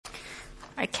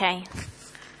Okay.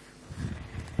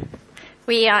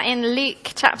 We are in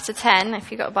Luke chapter 10, if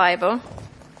you've got a Bible.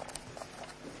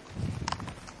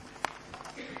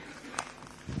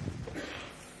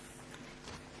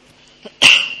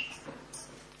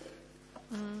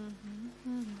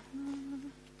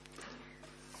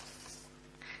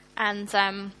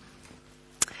 And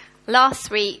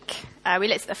last week, we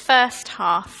looked at the first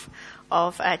half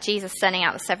of Jesus sending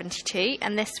out the 72,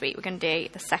 and this week we're going to do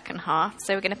the second half.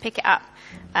 So we're going to pick it up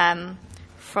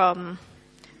from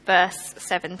verse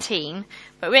 17,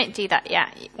 but we won't do that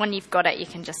yet. When you've got it, you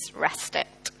can just rest it,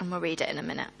 and we'll read it in a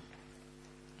minute.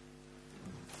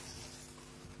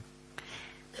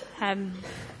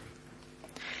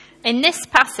 In this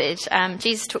passage,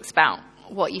 Jesus talks about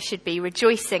what you should be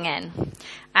rejoicing in,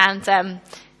 and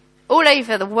all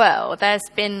over the world, there's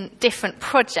been different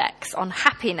projects on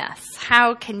happiness.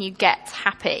 How can you get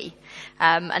happy?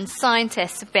 And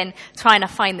scientists have been trying to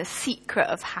find the secret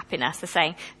of happiness. They're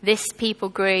saying this people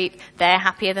group, they're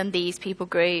happier than these people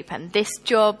group, and this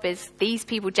job is these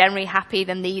people generally happier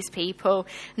than these people.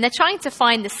 And they're trying to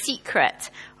find the secret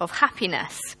of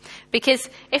happiness. Because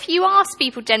if you ask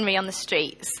people generally on the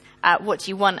streets, what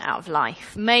do you want out of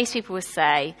life? Most people will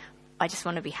say, I just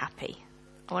want to be happy.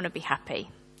 I want to be happy.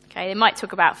 Okay, they might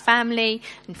talk about family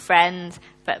and friends,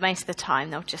 but most of the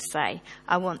time they'll just say,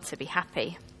 I want to be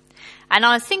happy. And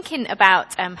I was thinking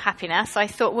about happiness. I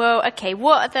thought, well, okay,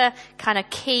 what are the kind of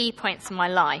key points in my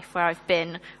life where I've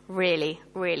been really,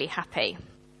 really happy?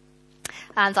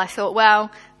 And I thought, well,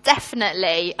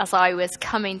 definitely as I was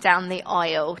coming down the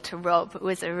aisle to Rob, it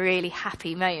was a really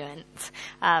happy moment.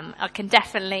 I can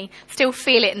definitely still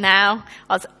feel it now.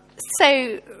 I was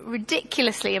so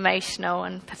ridiculously emotional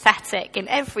and pathetic in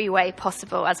every way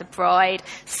possible as a bride,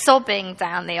 sobbing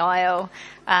down the aisle,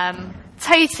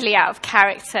 totally out of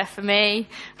character for me,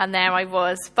 and there I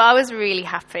was, but I was really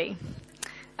happy.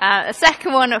 The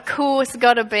second one, of course,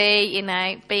 got to be,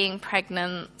 being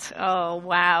pregnant. Oh,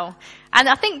 wow. And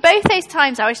I think both those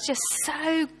times I was just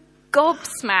so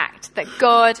gobsmacked that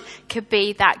God could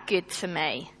be that good to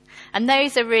me. And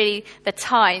those are really the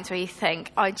times where you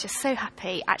think, I'm just so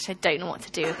happy, actually I don't know what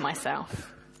to do with myself.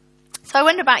 So I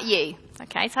wonder about you,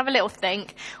 okay? So have a little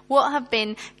think. What have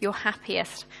been your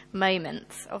happiest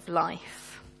moments of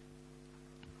life?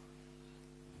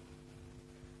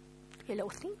 A little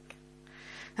think.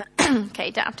 Okay,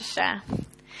 you don't have to share.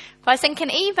 But I was thinking,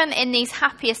 even in these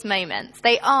happiest moments,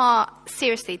 they're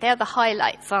the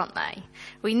highlights, aren't they?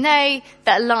 We know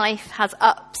that life has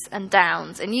ups and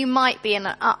downs, and you might be in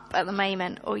an up at the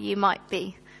moment, or you might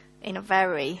be in a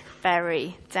very,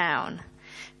 very down.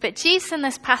 But Jesus in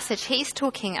this passage, he's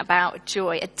talking about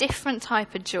joy, a different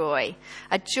type of joy,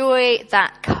 a joy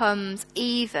that comes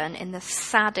even in the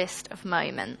saddest of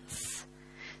moments.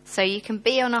 So you can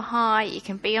be on a high, you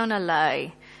can be on a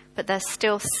low, but there's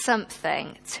still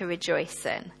something to rejoice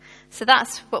in. So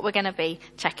that's what we're going to be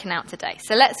checking out today.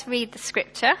 So let's read the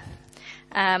scripture.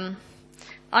 I'm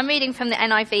reading from the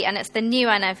NIV, and it's the new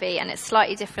NIV, and it's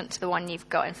slightly different to the one you've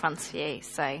got in front of you,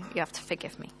 so you have to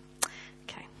forgive me.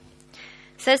 Okay.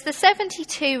 It says, the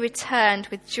 72 returned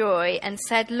with joy and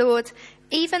said, Lord,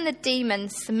 even the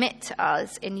demons submit to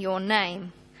us in your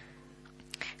name.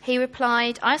 He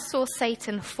replied, I saw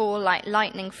Satan fall like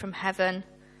lightning from heaven.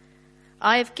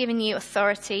 I have given you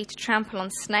authority to trample on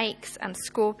snakes and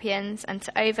scorpions and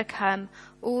to overcome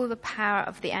all the power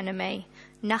of the enemy.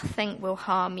 Nothing will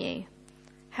harm you.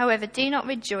 However, do not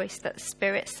rejoice that the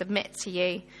spirits submit to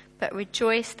you, but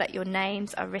rejoice that your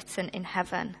names are written in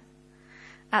heaven.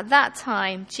 At that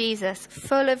time, Jesus,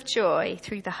 full of joy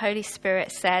through the Holy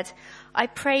Spirit, said, I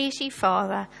praise you,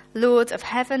 Father, Lord of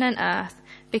heaven and earth,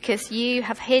 because you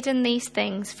have hidden these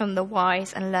things from the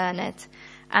wise and learned,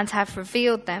 and have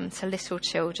revealed them to little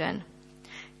children.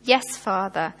 Yes,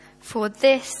 Father, for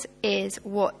this is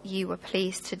what you were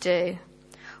pleased to do.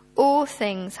 All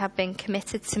things have been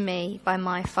committed to me by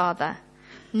my Father.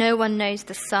 No one knows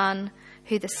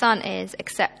who the Son is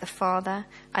except the Father,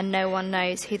 and no one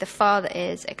knows who the Father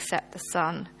is except the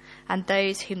Son, and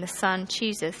those whom the Son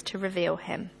chooses to reveal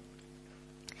him.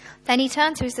 Then he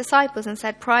turned to his disciples and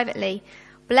said privately,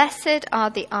 Blessed are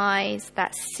the eyes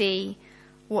that see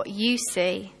what you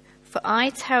see, for I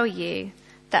tell you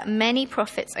that many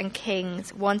prophets and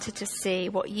kings wanted to see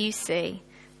what you see,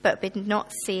 but did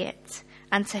not see it,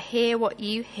 and to hear what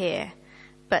you hear,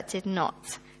 but did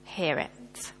not hear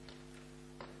it.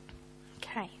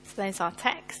 Okay, so there's our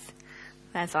text.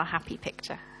 There's our happy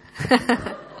picture.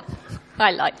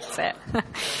 I liked it.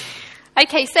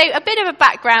 Okay, so a bit of a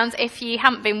background if you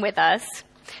haven't been with us.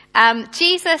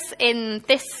 Jesus, in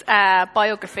this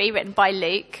biography written by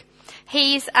Luke,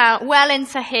 He's well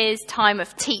into his time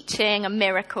of teaching and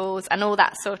miracles and all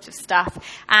that sort of stuff.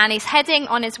 And he's heading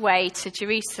on his way to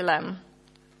Jerusalem.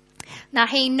 Now,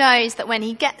 he knows that when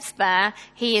he gets there,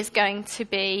 he is going to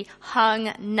be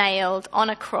hung, nailed on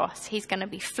a cross. He's going to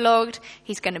be flogged.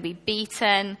 He's going to be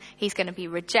beaten. He's going to be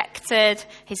rejected.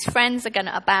 His friends are going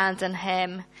to abandon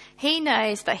him. He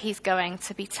knows that he's going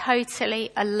to be totally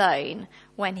alone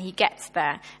when he gets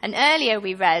there. And earlier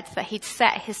we read that he'd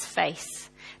set his face.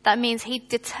 That means he'd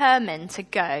determined to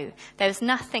go. There was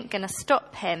nothing going to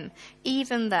stop him,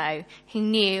 even though he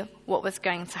knew what was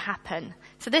going to happen.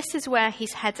 So this is where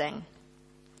he's heading.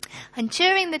 And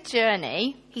during the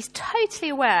journey, he's totally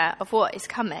aware of what is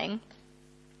coming,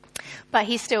 but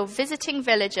he's still visiting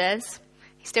villages,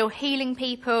 he's still healing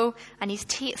people, and he's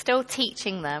still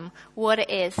teaching them what it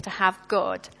is to have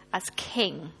God as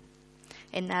king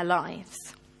in their lives.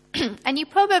 And you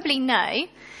probably know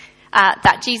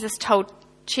that Jesus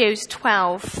chose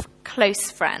 12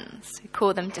 close friends. We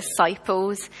call them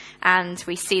disciples, and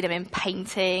we see them in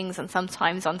paintings and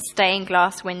sometimes on stained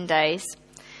glass windows.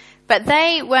 But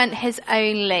they weren't his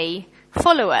only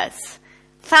followers.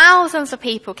 Thousands of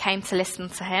people came to listen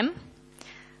to him.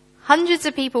 Hundreds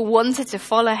of people wanted to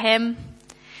follow him.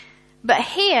 But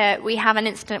here we have an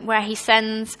incident where he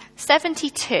sends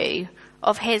 72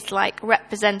 of his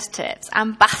representatives,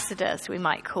 ambassadors we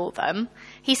might call them.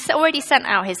 He's already sent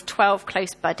out his 12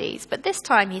 close buddies, but this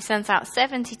time he sends out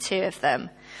 72 of them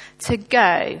to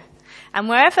go. And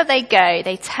wherever they go,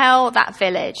 they tell that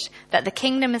village that the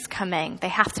kingdom is coming. They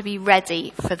have to be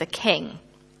ready for the king.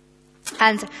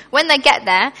 And when they get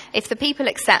there, if the people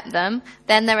accept them,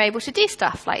 then they're able to do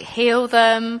stuff like heal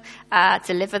them,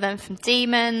 deliver them from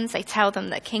demons. They tell them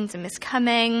that kingdom is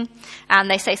coming.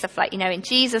 And they say stuff like, in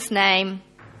Jesus' name,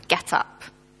 get up.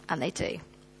 And they do.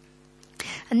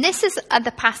 And this is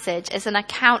the passage is an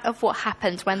account of what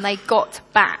happened when they got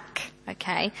back.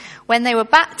 Okay, when they were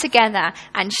back together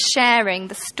and sharing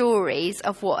the stories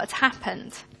of what had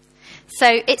happened. So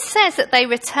it says that they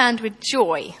returned with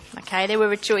joy. Okay, they were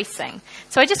rejoicing.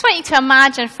 So I just want you to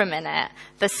imagine for a minute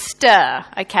the stir.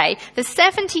 Okay, there's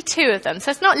 72 of them,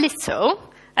 so it's not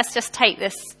little. Let's just take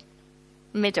this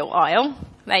middle aisle.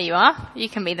 There you are. You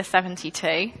can be the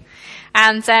 72.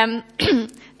 And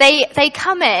they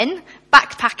come in,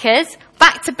 backpackers,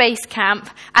 back to base camp,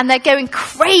 and they're going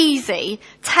crazy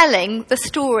telling the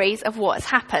stories of what has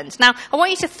happened. Now, I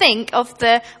want you to think of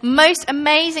the most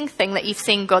amazing thing that you've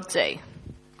seen God do.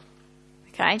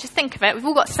 Okay, just think of it. We've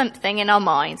all got something in our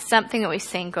minds, something that we've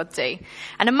seen God do.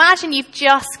 And imagine you've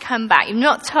just come back. You've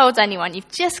not told anyone. You've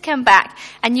just come back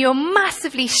and you're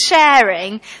massively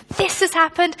sharing. This has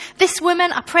happened. This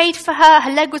woman, I prayed for her.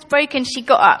 Her leg was broken. She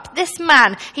got up. This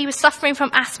man, he was suffering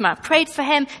from asthma. Prayed for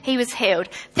him. He was healed.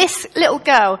 This little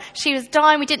girl, she was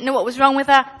dying. We didn't know what was wrong with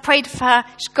her. Prayed for her.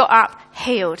 She got up.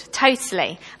 Healed.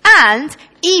 Totally. And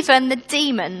even the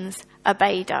demons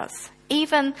obeyed us.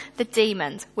 Even the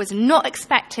demons was not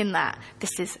expecting that.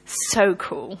 This is so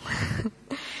cool.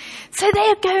 So they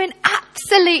are going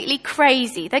absolutely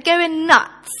crazy. They're going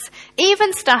nuts.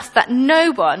 Even stuff that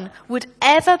no one would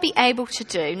ever be able to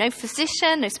do. No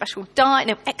physician, no special diet,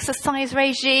 no exercise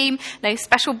regime, no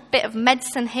special bit of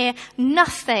medicine here.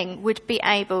 Nothing would be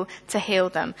able to heal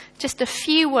them. Just a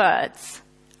few words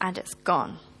and it's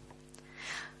gone.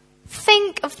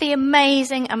 Think of the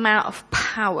amazing amount of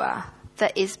power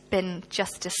that has been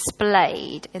just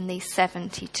displayed in these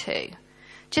 72.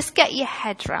 Just get your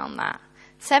head around that.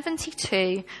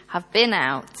 72 have been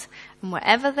out, and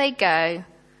wherever they go,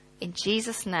 in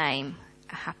Jesus' name,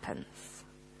 it happens.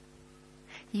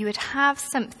 You would have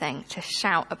something to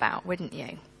shout about, wouldn't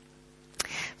you?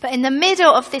 But in the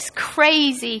middle of this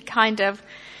crazy kind of,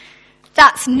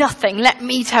 that's nothing, let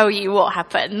me tell you what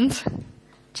happened,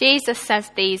 Jesus says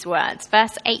these words,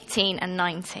 verse 18 and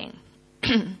 19.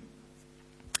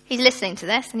 He's listening to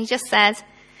this and he just says,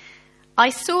 I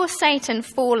saw Satan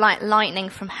fall like lightning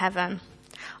from heaven.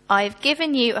 I have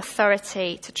given you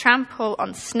authority to trample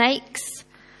on snakes,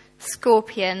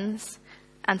 scorpions,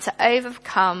 and to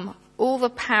overcome all the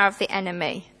power of the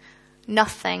enemy.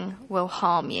 Nothing will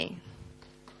harm you.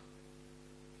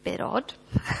 Bit odd.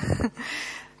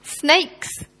 Snakes,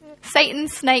 Satan,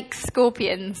 snakes,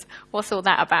 scorpions. What's all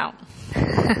that about?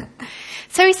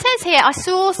 So he says here, I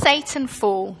saw Satan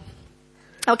fall.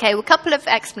 Okay, well, a couple of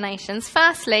explanations.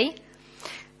 Firstly,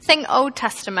 think Old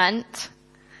Testament,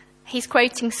 he's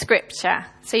quoting scripture.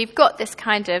 So you've got this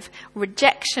kind of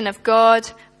rejection of God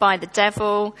by the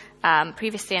devil,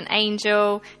 previously an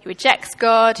angel. He rejects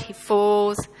God, he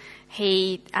falls.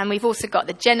 And we've also got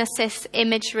the Genesis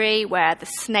imagery where the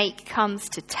snake comes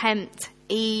to tempt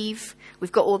Eve.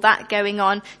 We've got all that going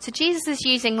on. So Jesus is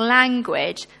using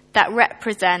language that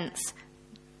represents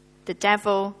the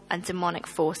devil and demonic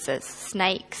forces,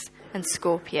 snakes and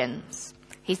scorpions.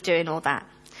 He's doing all that.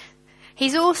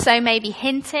 He's also maybe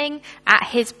hinting at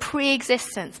his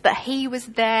pre-existence, that he was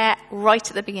there right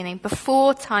at the beginning,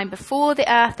 before time, before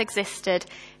the earth existed.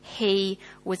 He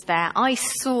was there. I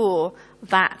saw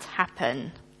that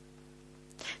happen.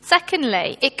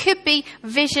 Secondly, it could be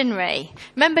visionary.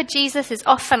 Remember, Jesus is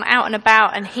often out and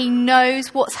about and he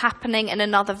knows what's happening in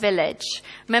another village.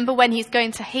 Remember when he's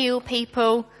going to heal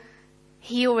people?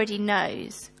 He already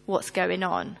knows what's going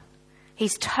on.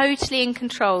 He's totally in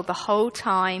control the whole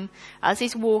time as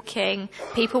he's walking.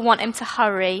 People want him to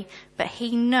hurry, but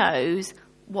he knows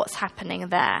what's happening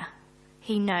there.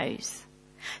 He knows.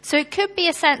 So it could be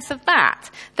a sense of that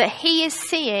he is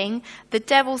seeing the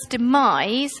devil's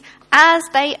demise as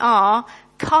they are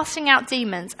casting out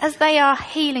demons, as they are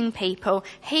healing people.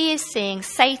 He is seeing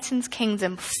Satan's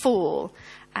kingdom fall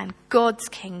and God's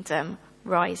kingdom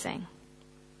rising.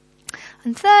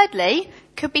 And thirdly,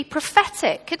 could be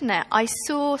prophetic, couldn't it? I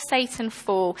saw Satan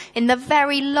fall. In the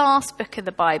very last book of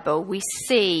the Bible, we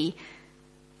see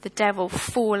the devil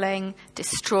falling,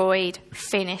 destroyed,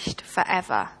 finished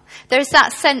forever. There is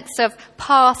that sense of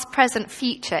past, present,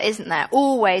 future, isn't there?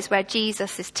 Always where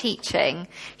Jesus is teaching,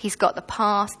 he's got the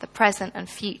past, the present and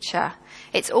future.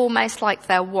 It's almost like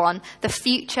they're one. The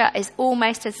future is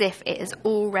almost as if it has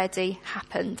already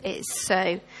happened. It is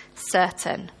so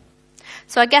certain.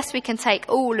 So I guess we can take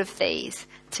all of these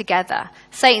together.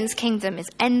 Satan's kingdom is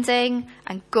ending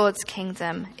and God's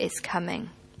kingdom is coming.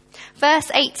 Verse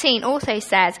 18 also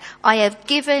says, I have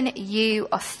given you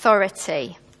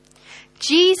authority.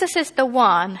 Jesus is the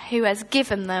one who has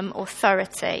given them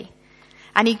authority,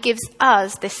 and he gives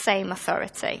us this same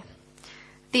authority.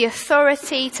 The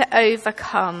authority to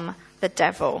overcome the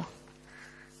devil.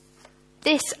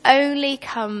 This only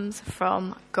comes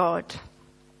from God.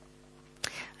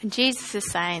 And Jesus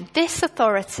is saying, this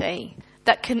authority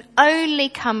that can only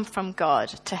come from God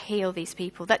to heal these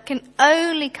people, that can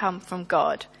only come from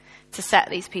God to set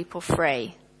these people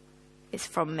free, is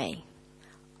from me.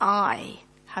 I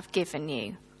have given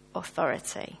you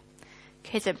authority.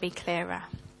 Couldn't be clearer.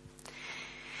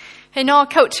 In our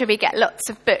culture, we get lots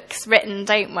of books written,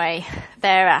 don't we?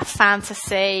 There are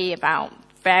fantasy about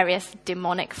various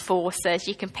demonic forces.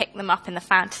 You can pick them up in the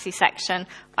fantasy section.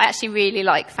 I actually really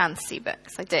like fantasy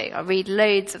books. I do. I read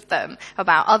loads of them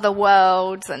about other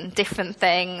worlds and different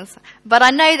things. But I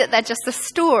know that they're just a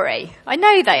story. I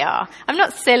know they are. I'm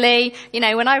not silly. You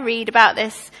know, when I read about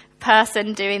this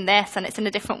person doing this and it's in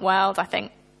a different world, I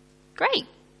think, great,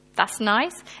 that's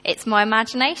nice. It's my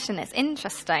imagination. It's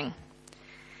interesting.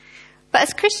 But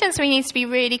as Christians, we need to be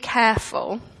really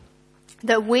careful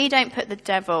that we don't put the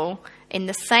devil in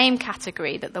the same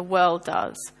category that the world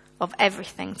does of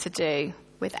everything to do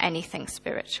with anything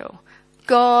spiritual.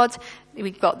 God,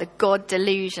 we've got the God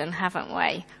delusion, haven't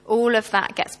we? All of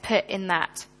that gets put in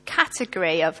that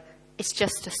category of it's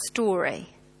just a story.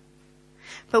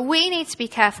 But we need to be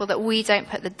careful that we don't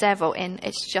put the devil in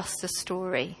it's just a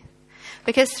story.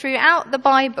 Because throughout the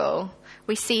Bible,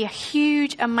 we see a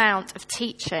huge amount of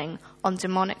teaching on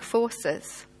demonic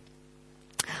forces.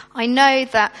 I know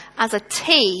that as a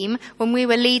team, when we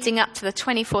were leading up to the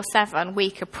 24/7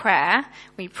 week of prayer,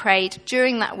 we prayed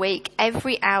during that week,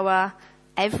 every hour,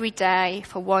 every day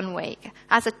for 1 week.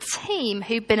 As a team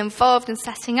who'd been involved in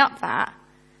setting up that,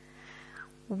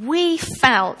 we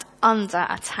felt under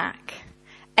attack.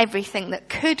 Everything that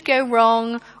could go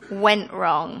wrong went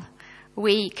wrong.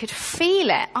 We could feel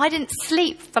it. I didn't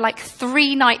sleep for like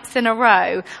 3 nights in a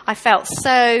row. I felt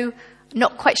so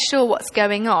not quite sure what's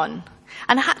going on.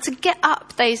 And I had to get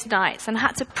up those nights and I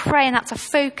had to pray and had to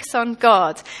focus on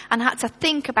God and had to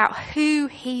think about who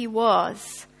he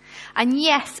was. And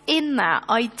yes, in that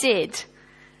I did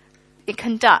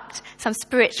conduct some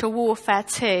spiritual warfare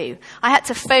too. I had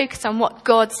to focus on what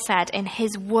God said in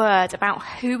his word about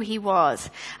who he was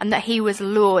and that he was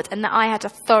Lord and that I had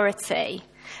authority.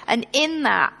 And in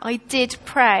that I did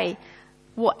pray,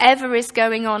 whatever is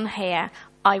going on here,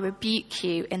 I rebuke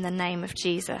you in the name of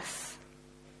Jesus.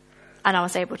 And I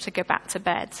was able to go back to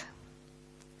bed.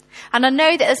 And I know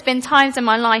that there's been times in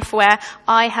my life where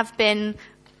I have been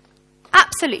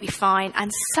absolutely fine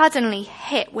and suddenly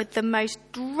hit with the most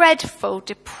dreadful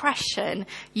depression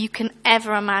you can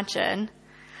ever imagine.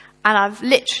 And I've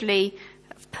literally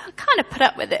kind of put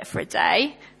up with it for a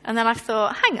day. And then I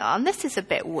thought, hang on, this is a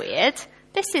bit weird.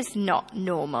 This is not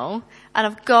normal. And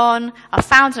I've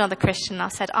found another Christian and I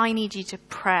said, I need you to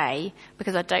pray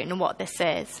because I don't know what this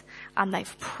is. And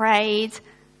they've prayed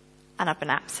and I've been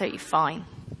absolutely fine.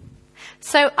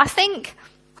 So I think,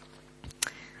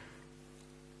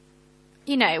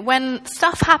 when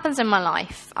stuff happens in my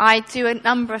life, I do a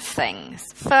number of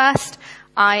things. First,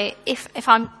 if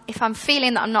I'm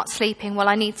feeling that I'm not sleeping, well,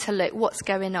 I need to look what's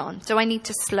going on. Do I need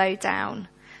to slow down?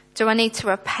 Do I need to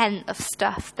repent of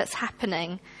stuff that's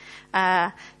happening?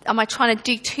 Am I trying to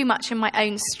do too much in my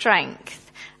own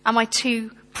strength? Am I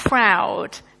too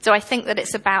proud? Do I think that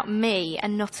it's about me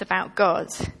and not about God?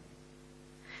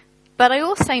 But I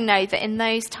also know that in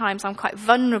those times I'm quite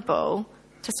vulnerable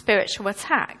to spiritual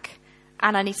attack.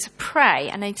 And I need to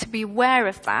pray. I need to be aware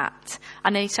of that.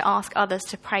 I need to ask others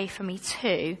to pray for me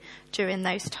too during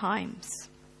those times.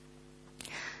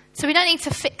 So we don't need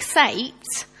to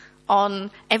fixate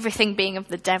on everything being of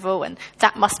the devil and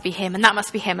that must be him and that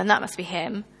must be him and that must be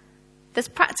him. There's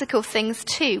practical things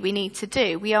too we need to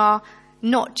do. We are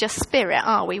not just spirit,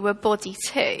 are we? We're body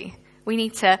too. We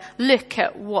need to look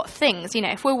at what things,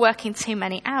 if we're working too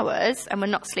many hours and we're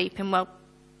not sleeping, well,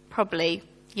 probably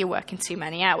you're working too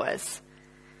many hours.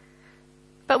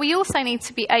 But we also need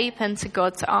to be open to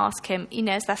God to ask him,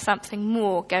 is there something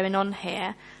more going on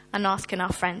here? And asking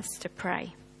our friends to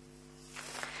pray.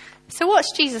 So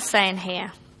what's Jesus saying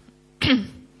here? He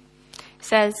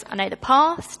says, I know the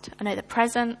past, I know the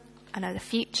present, I know the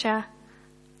future.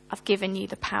 I've given you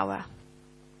the power.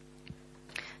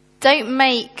 Don't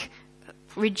make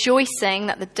rejoicing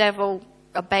that the devil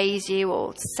obeys you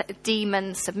or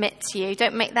demons submit to you.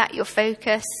 Don't make that your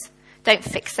focus. Don't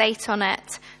fixate on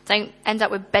it. Don't end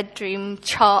up with bedroom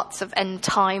charts of end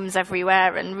times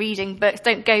everywhere and reading books.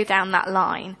 Don't go down that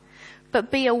line.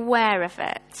 But be aware of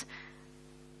it.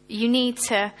 You need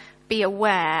to be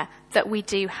aware that we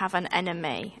do have an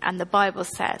enemy. And the Bible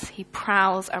says he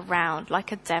prowls around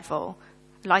like a devil,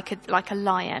 like a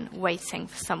lion waiting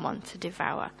for someone to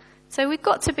devour. So we've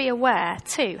got to be aware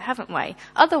too, haven't we?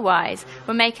 Otherwise,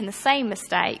 we're making the same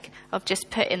mistake of just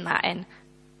putting that in,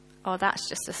 oh, that's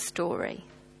just a story.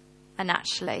 And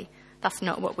actually, that's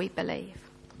not what we believe.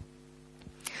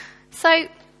 So,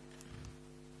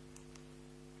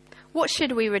 what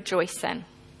should we rejoice in?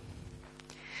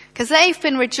 Because they've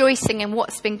been rejoicing in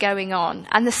what's been going on,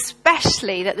 and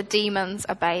especially that the demons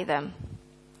obey them.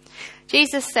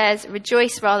 Jesus says,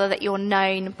 rejoice rather that you're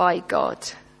known by God.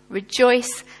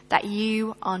 Rejoice that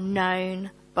you are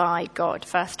known by God.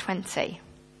 Verse 20.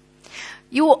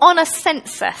 You're on a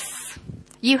census.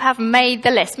 You have made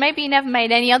the list. Maybe you never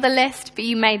made any other list, but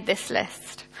you made this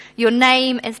list. Your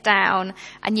name is down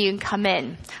and you can come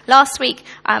in. Last week,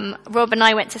 Rob and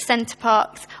I went to Centre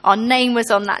Parks. Our name was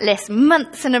on that list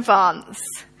months in advance.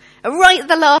 And right at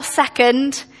the last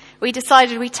second, we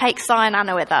decided we'd take Si and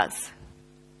Anna with us.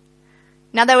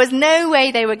 Now, there was no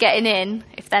way they were getting in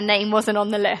if their name wasn't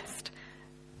on the list.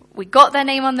 We got their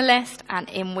name on the list and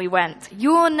in we went.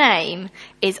 Your name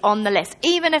is on the list,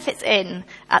 even if it's in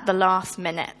at the last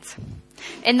minute.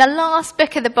 In the last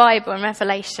book of the Bible, in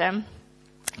Revelation,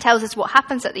 it tells us what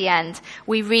happens at the end.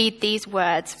 We read these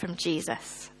words from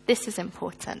Jesus. This is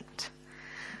important.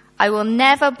 I will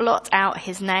never blot out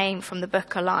his name from the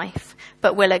book of life,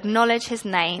 but will acknowledge his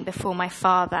name before my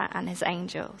Father and his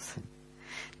angels.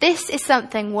 This is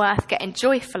something worth getting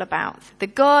joyful about. The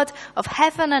God of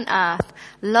heaven and earth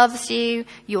loves you.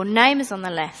 Your name is on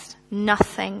the list.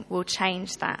 Nothing will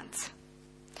change that.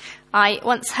 I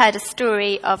once heard a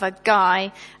story of a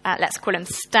guy, let's call him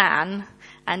Stan,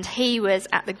 and he was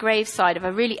at the graveside of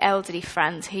a really elderly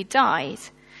friend who died.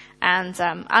 And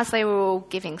as they were all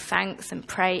giving thanks and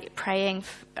praying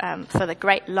for the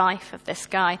great life of this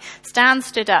guy, Stan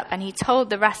stood up and he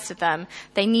told the rest of them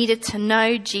they needed to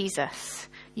know Jesus.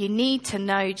 You need to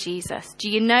know Jesus. Do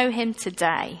you know him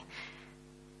today?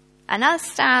 And as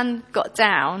Stan got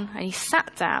down and he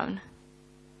sat down,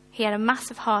 he had a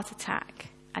massive heart attack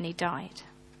and he died.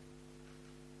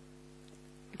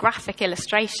 A graphic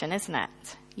illustration, isn't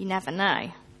it? You never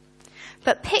know.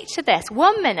 But picture this.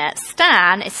 1 minute,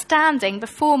 Stan is standing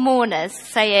before mourners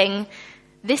saying,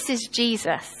 this is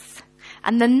Jesus.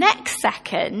 And the next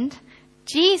second,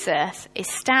 Jesus is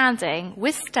standing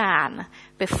with Stan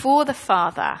before the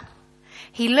Father.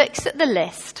 He looks at the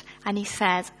list and he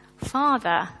says,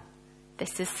 Father,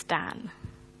 this is Stan.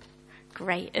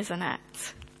 Great, isn't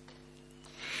it?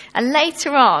 And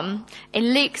later on,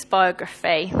 in Luke's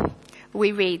biography,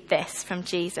 we read this from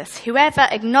Jesus. Whoever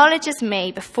acknowledges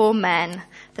me before men,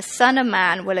 the Son of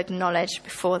Man will acknowledge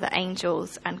before the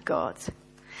angels and God.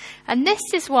 And this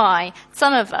is why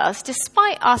some of us,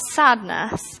 despite our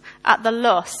sadness at the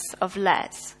loss of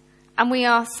Les, and we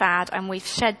are sad and we've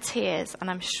shed tears, and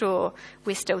I'm sure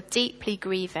we're still deeply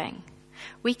grieving,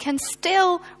 we can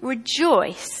still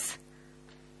rejoice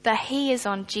that he is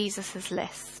on Jesus'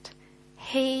 list.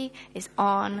 he is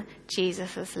on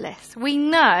Jesus' list. We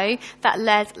know that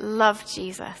Les loved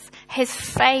Jesus. His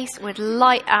face would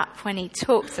light up when he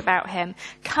talked about him.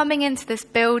 Coming into this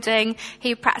building,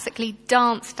 he practically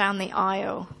danced down the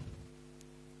aisle.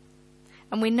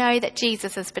 And we know that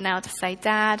Jesus has been able to say,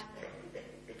 Dad,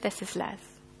 this is Les.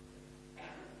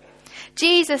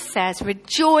 Jesus says,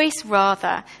 rejoice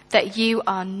rather that you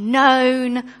are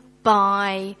known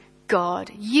by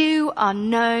God. You are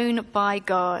known by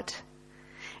God.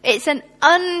 It's an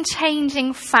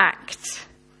unchanging fact,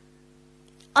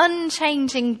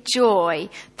 unchanging joy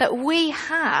that we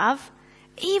have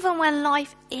even when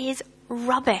life is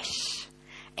rubbish.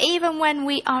 Even when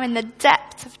we are in the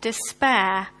depth of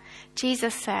despair,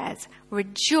 Jesus says,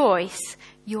 rejoice,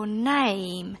 your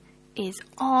name is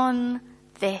on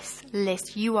this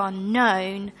list. You are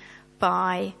known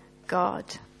by God.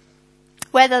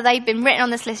 Whether they've been written on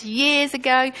this list years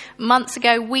ago, months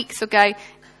ago, weeks ago,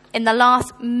 in the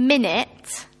last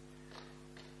minute,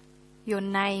 your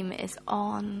name is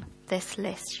on this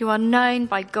list. You are known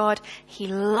by God. He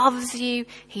loves you.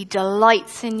 He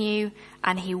delights in you,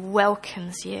 and he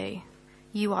welcomes you.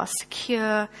 You are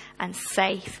secure and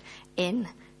safe in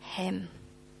him.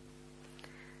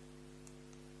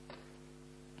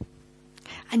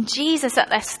 And Jesus, at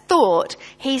this thought,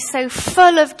 he's so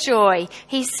full of joy.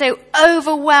 He's so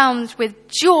overwhelmed with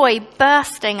joy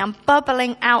bursting and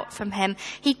bubbling out from him.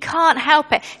 He can't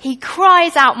help it. He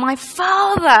cries out, my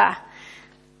Father.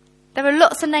 There are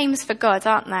lots of names for God,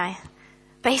 aren't there?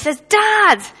 But he says,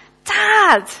 Dad,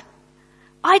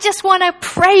 I just want to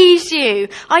praise you.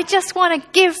 I just want to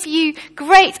give you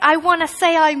great. I want to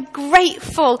say I'm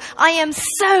grateful. I am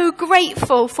so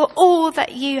grateful for all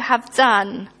that you have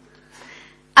done.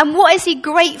 And what is he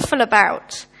grateful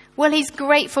about? Well, he's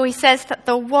grateful. He says that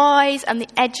the wise and the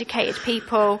educated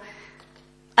people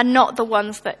are not the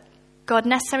ones that God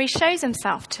necessarily shows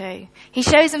himself to. He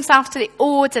shows himself to the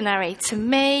ordinary, to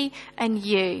me and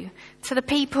you, to the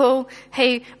people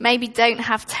who maybe don't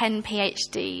have 10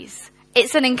 PhDs.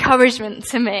 It's an encouragement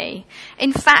to me.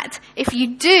 In fact, if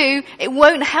you do, it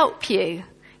won't help you.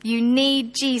 You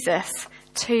need Jesus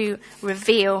to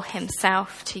reveal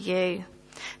himself to you.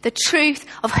 The truth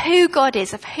of who God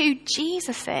is, of who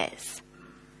Jesus is,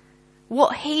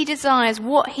 what he desires,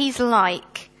 what he's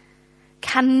like,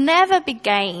 can never be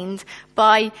gained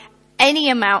by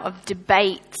any amount of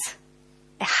debate.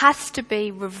 It has to be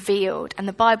revealed. And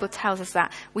the Bible tells us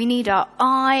that. We need our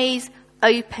eyes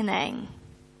opening.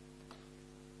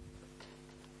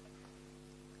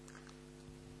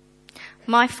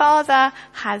 My Father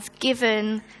has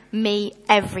given me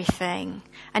everything.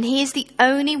 And he is the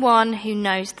only one who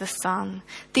knows the Son.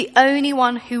 The only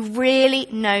one who really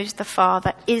knows the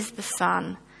Father is the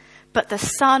Son. But the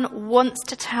Son wants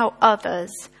to tell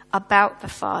others about the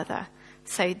Father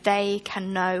so they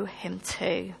can know him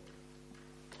too.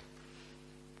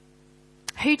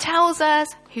 Who tells us,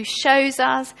 who shows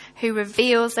us, who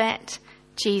reveals it?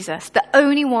 Jesus, the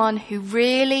only one who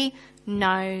really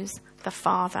knows the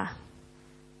Father.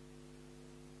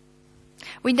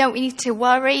 We don't need to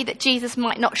worry that Jesus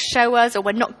might not show us, or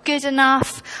we're not good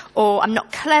enough, or I'm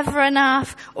not clever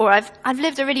enough, or I've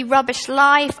lived a really rubbish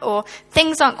life, or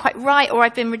things aren't quite right, or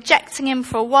I've been rejecting him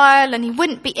for a while and he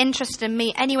wouldn't be interested in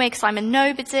me anyway because I'm a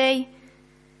nobody.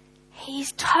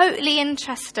 He's totally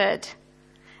interested,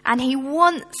 and he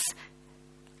wants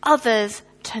others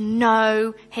to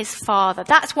know his Father.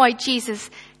 That's why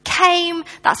Jesus came.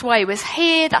 That's why he was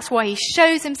here. That's why he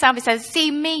shows himself. He says, see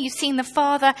me, you've seen the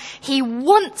Father. He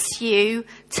wants you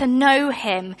to know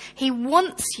him. He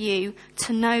wants you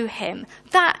to know him.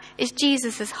 That is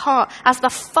Jesus' heart. As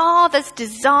the Father's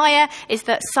desire is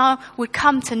that some would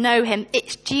come to know him,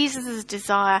 it's Jesus'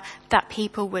 desire that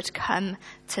people would come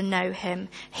to know him.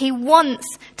 He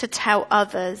wants to tell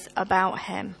others about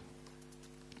him.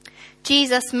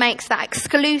 Jesus makes that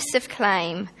exclusive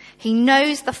claim. He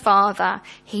knows the Father.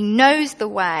 He knows the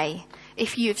way.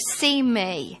 If you have seen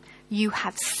me, you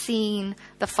have seen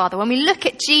the Father. When we look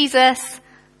at Jesus,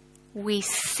 we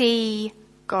see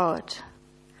God.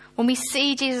 When we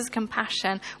see Jesus'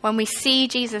 compassion, when we see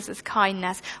Jesus'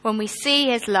 kindness, when we see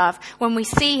his love, when we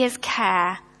see his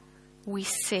care, we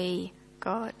see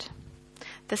God.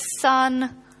 The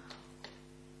Son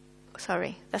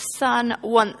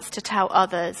wants to tell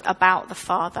others about the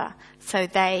Father so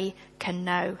they can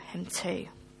know him too.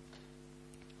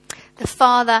 The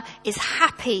Father is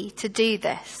happy to do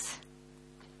this.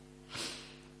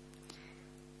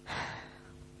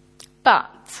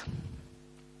 But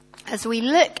as we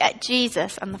look at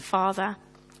Jesus and the Father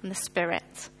and the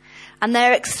Spirit, and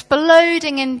they're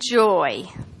exploding in joy,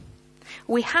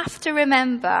 we have to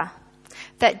remember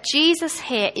that Jesus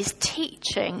here is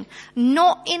teaching,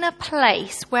 not in a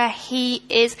place where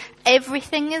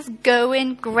everything is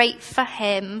going great for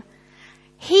him.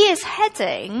 He is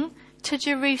heading to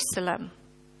Jerusalem.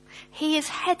 He is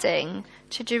heading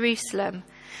to Jerusalem.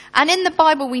 And in the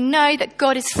Bible, we know that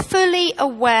God is fully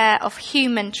aware of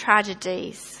human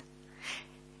tragedies.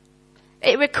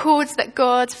 It records that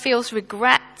God feels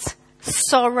regret,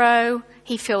 sorrow,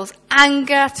 he feels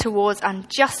anger towards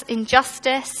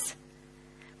injustice,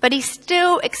 but he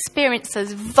still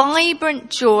experiences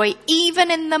vibrant joy, even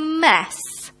in the mess.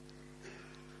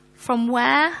 From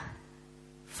where?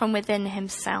 From within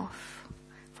himself.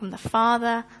 From the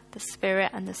Father, the Spirit,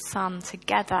 and the Son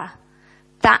together.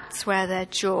 That's where their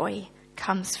joy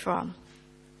comes from.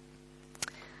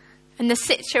 In the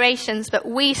situations that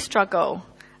we struggle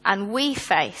and we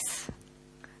face,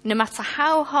 no matter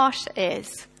how harsh it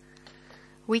is,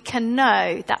 we can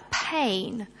know that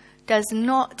pain does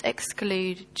not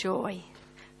exclude joy.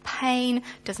 Pain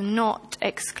does not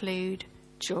exclude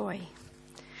joy.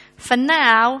 For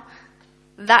now,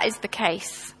 that is the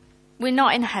case. We're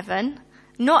not in heaven.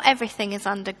 Not everything is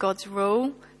under God's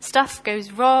rule. Stuff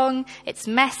goes wrong, it's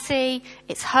messy,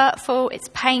 it's hurtful, it's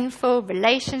painful,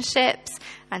 relationships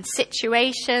and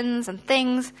situations and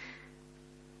things.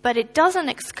 But it doesn't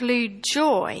exclude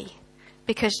joy,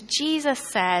 because Jesus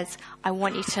says, I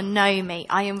want you to know me.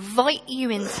 I invite you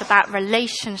into that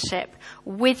relationship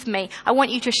with me. I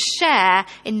want you to share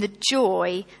in the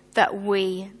joy that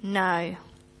we know.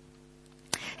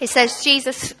 It says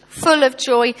Jesus full of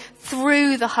joy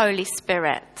through the Holy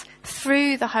Spirit.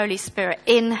 Through the Holy Spirit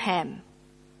in him.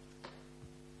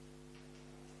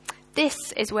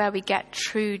 This is where we get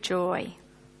true joy.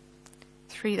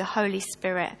 Through the Holy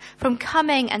Spirit. From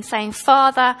coming and saying,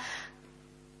 Father,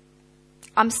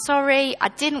 I'm sorry, I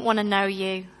didn't want to know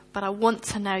you, but I want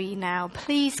to know you now.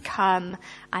 Please come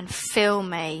and fill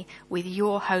me with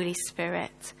your Holy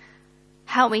Spirit.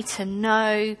 Help me to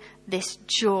know this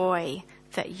joy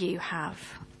that you have.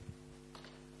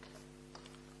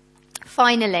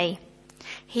 Finally,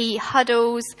 he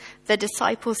huddles the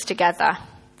disciples together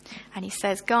and he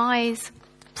says, guys,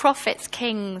 prophets,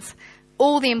 kings,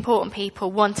 all the important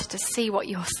people wanted to see what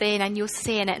you're seeing, and you're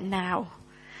seeing it now.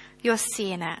 You're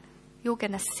seeing it. You're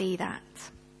going to see that.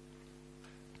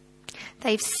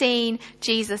 They've seen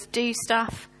Jesus do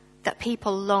stuff that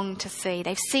people long to see.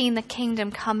 They've seen the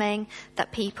kingdom coming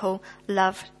that people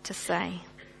love to see.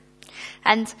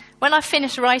 And when I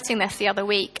finished writing this the other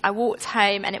week, I walked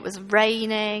home and it was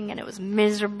raining and it was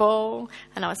miserable.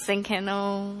 And I was thinking,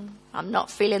 I'm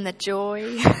not feeling the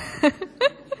joy.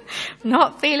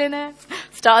 Not feeling it.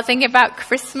 Started thinking about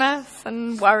Christmas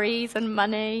and worries and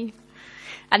money.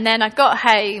 And then I got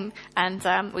home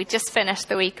and we just finished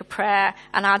the week of prayer,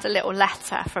 and I had a little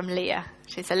letter from Leah.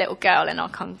 She's a little girl in our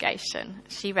congregation.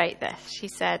 She wrote this. She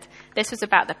said, this was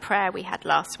about the prayer we had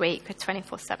last week for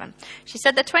 24/7. She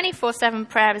said, the 24/7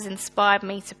 prayer has inspired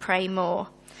me to pray more.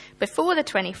 Before the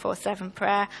 24/7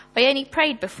 prayer, I only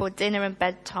prayed before dinner and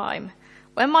bedtime.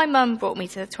 When my mum brought me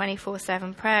to the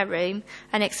 24/7 prayer room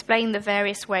and explained the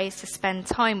various ways to spend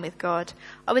time with God,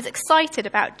 I was excited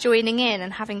about joining in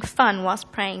and having fun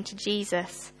whilst praying to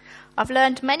Jesus. I've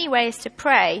learned many ways to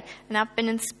pray, and I've been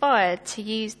inspired to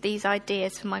use these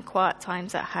ideas for my quiet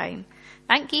times at home.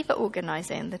 Thank you for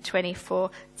organising the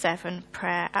 24/7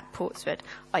 prayer at Portswood.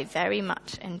 I very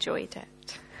much enjoyed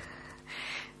it.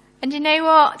 And you know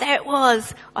what? There it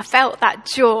was. I felt that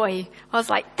joy. I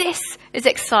was like, this is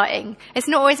exciting. It's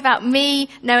not always about me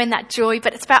knowing that joy,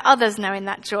 but it's about others knowing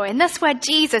that joy. And that's where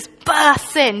Jesus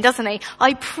bursts in, doesn't he?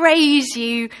 I praise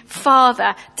you,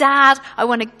 Father. Dad,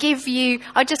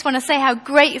 I just want to say how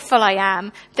grateful I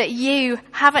am that you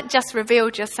haven't just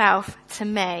revealed yourself to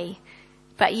me,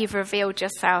 but you've revealed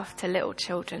yourself to little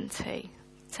children too.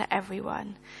 To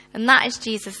everyone. And that is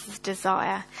Jesus'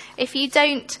 desire. If you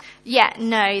don't yet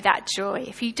know that joy,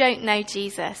 if you don't know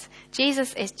Jesus,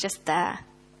 Jesus is just there.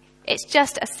 It's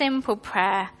just a simple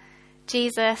prayer.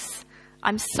 Jesus,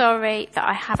 I'm sorry that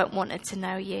I haven't wanted to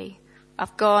know you.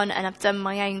 I've gone and I've done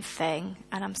my own thing,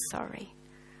 and I'm sorry.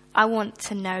 I want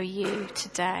to know you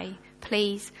today.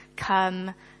 Please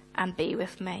come and be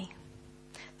with me.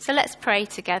 So let's pray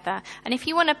together. And if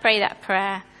you want to pray that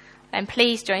prayer, then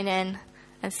please join in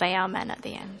and say amen at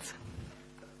the end.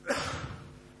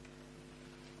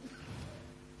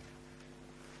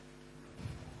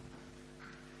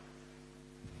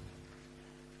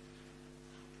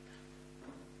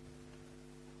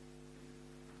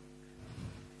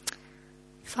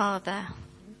 Father,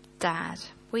 Dad,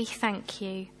 we thank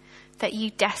you that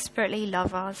you desperately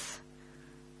love us.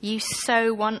 You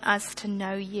so want us to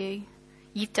know you.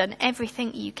 You've done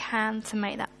everything you can to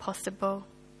make that possible.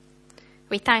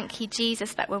 We thank you,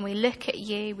 Jesus, that when we look at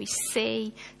you, we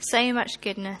see so much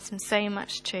goodness and so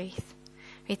much truth.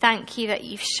 We thank you that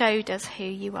you've showed us who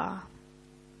you are.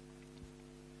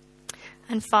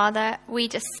 And Father, we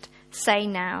just say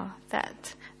now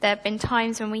that there have been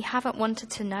times when we haven't wanted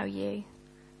to know you,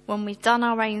 when we've done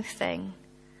our own thing,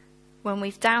 when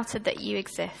we've doubted that you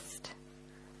exist.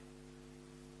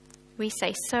 We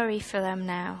say sorry for them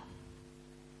now.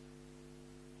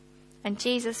 And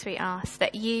Jesus, we ask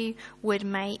that you would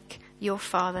make your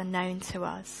Father known to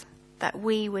us, that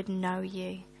we would know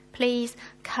you. Please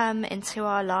come into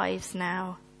our lives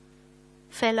now.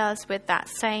 Fill us with that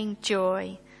same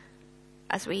joy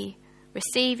as we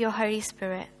receive your Holy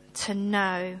Spirit, to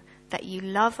know that you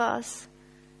love us,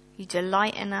 you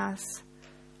delight in us,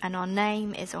 and our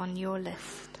name is on your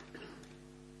list.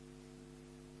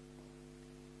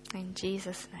 In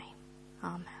Jesus' name,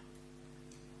 amen.